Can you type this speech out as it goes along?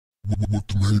What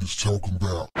them haters talking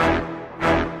about?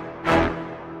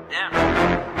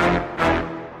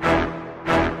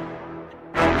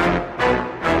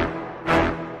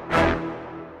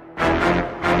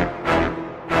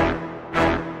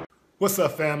 What's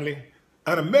up, family?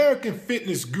 An American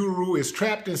fitness guru is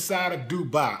trapped inside of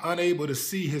Dubai, unable to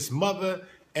see his mother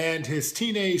and his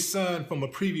teenage son from a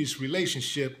previous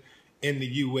relationship in the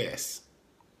U.S.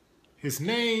 His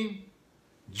name,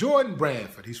 Jordan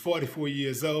Branford. He's 44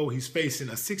 years old. He's facing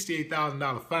a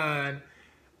 $68,000 fine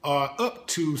or up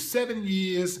to 7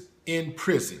 years in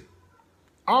prison.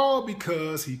 All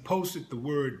because he posted the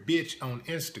word bitch on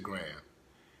Instagram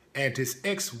and his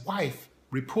ex-wife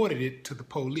reported it to the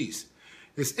police.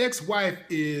 His ex-wife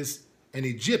is an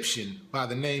Egyptian by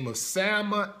the name of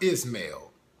Salma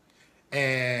Ismail,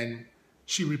 and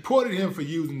she reported him for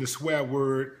using the swear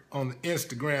word on the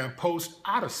Instagram post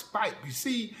out of spite. You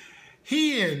see,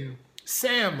 he and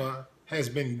Salma has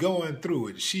been going through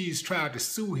it. She's tried to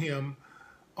sue him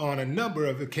on a number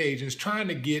of occasions, trying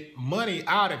to get money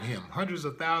out of him, hundreds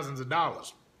of thousands of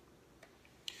dollars.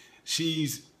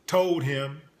 She's told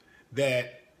him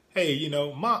that, hey, you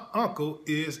know, my uncle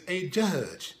is a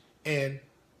judge and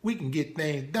we can get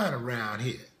things done around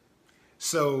here.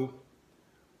 So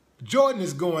Jordan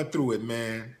is going through it,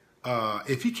 man.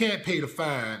 If he can't pay the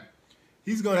fine,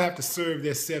 he's going to have to serve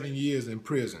that 7 years in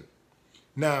prison.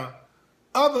 Now,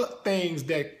 other things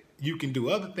that you can do,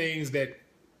 other things that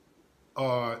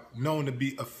are known to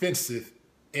be offensive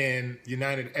in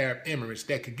United Arab Emirates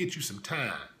that could get you some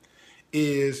time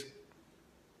is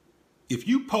if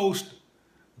you post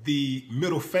the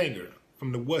middle finger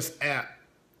from the WhatsApp,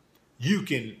 you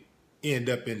can end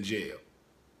up in jail.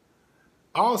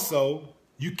 Also,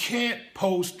 you can't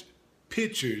post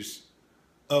pictures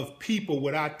of people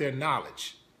without their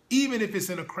knowledge, even if it's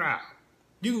in a crowd.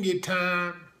 You can get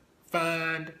time,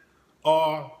 fined,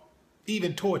 or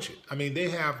even tortured. I mean, they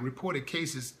have reported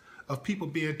cases of people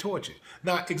being tortured.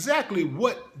 Now, exactly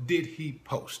what did he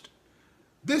post?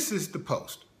 This is the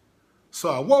post. So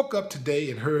I woke up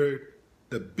today and heard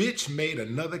the bitch made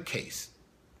another case.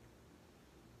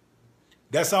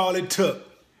 That's all it took,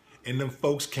 and them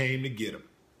folks came to get him.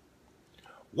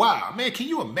 Wow, man, can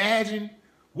you imagine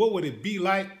what would it be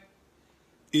like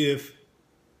if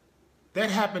that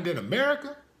happened in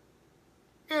America?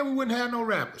 Yeah, we wouldn't have no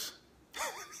rappers.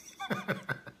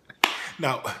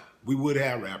 Now, we would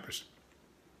have rappers.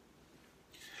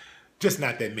 Just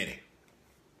not that many.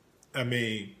 I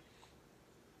mean,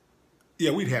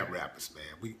 yeah, we'd have rappers,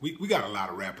 man. We got a lot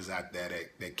of rappers out there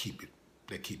that keep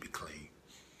it clean.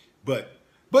 But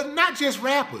not just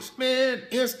rappers, man.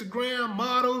 Instagram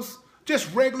models,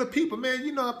 just regular people, man.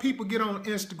 You know how people get on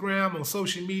Instagram, on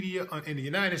social media in the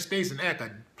United States and act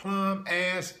a plum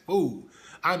ass fool.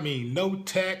 I mean, no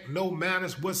tact, no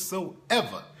manners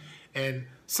whatsoever. And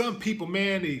some people,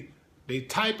 man, they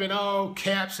type in all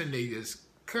caps and they just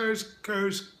curse.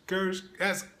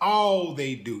 That's all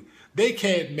they do. They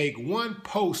can't make one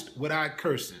post without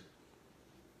cursing.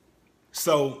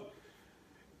 So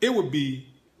it would be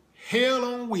hell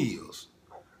on wheels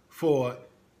for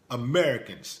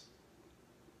Americans.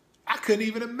 I couldn't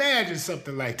even imagine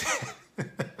something like that.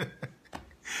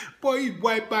 Boy, you'd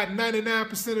wipe out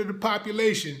 99% of the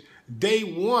population day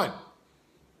one.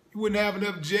 You wouldn't have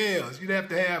enough jails. You'd have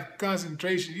to have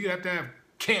concentration. You'd have to have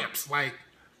camps, like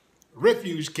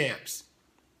refuge camps.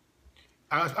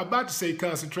 I was about to say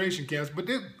concentration camps, but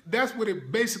that's what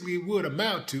it basically would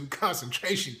amount to,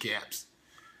 concentration camps.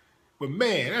 But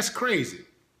man, that's crazy.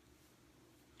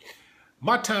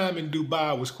 My time in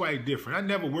Dubai was quite different. I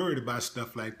never worried about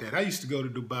stuff like that. I used to go to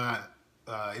Dubai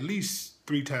at least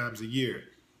 3 times a year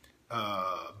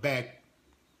back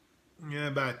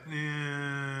about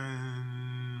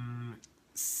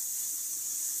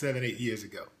 7, 8 years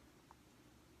ago.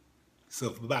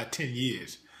 So for about 10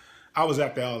 years. I was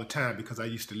out there all the time because I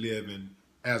used to live in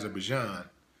Azerbaijan,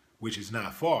 which is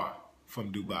not far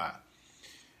from Dubai.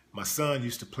 My son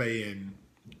used to play in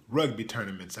rugby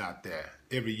tournaments out there.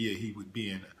 Every year he would be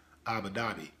in Abu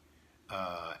Dhabi,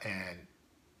 and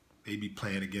they'd be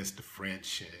playing against the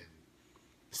French and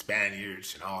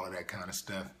Spaniards and all of that kind of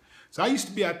stuff. So I used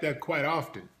to be out there quite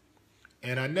often,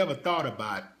 and I never thought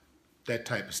about that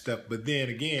type of stuff. But then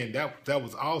again, that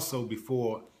was also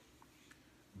before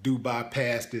Dubai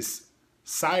passed its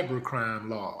cybercrime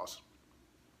laws.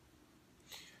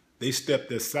 They stepped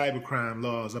their cybercrime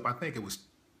laws up. I think it was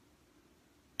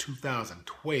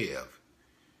 2012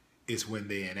 is when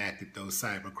they enacted those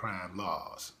cybercrime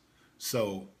laws.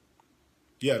 So,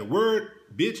 yeah, the word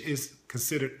bitch is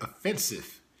considered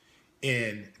offensive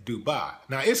in Dubai.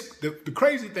 Now, the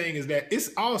crazy thing is that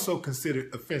it's also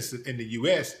considered offensive in the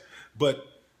U.S., but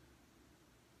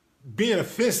being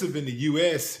offensive in the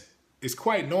U.S. is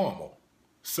quite normal.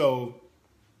 So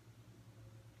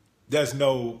there's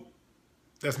no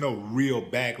real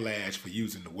backlash for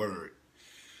using the word.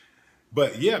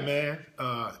 But yeah, man,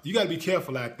 you got to be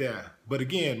careful out there. But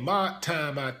again, my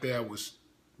time out there was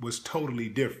totally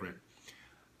different.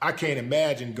 I can't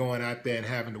imagine going out there and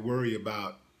having to worry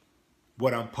about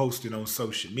what I'm posting on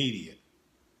social media.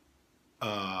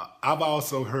 I've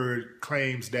also heard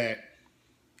claims that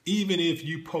even if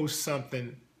you post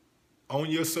something on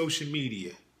your social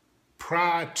media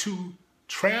prior to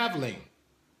traveling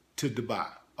to Dubai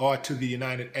or to the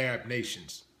United Arab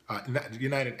Nations,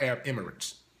 United Arab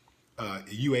Emirates,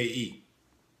 UAE,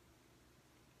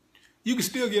 you can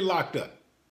still get locked up.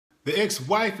 The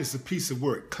ex-wife is a piece of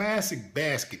work. Classic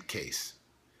basket case.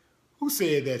 Who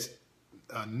said that?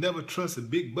 Never trust a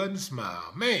big button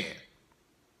smile. Man.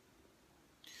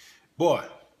 Boy,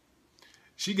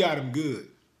 she got him good.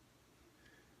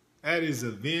 That is a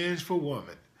vengeful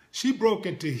woman. She broke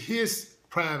into his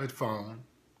private phone,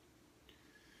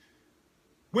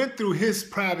 went through his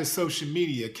private social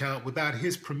media account without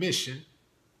his permission,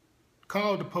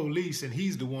 called the police, and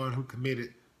he's the one who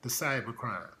committed the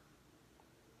cybercrime.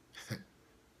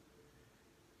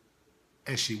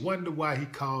 And she wondered why he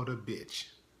called her bitch.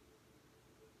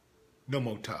 No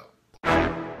more talk.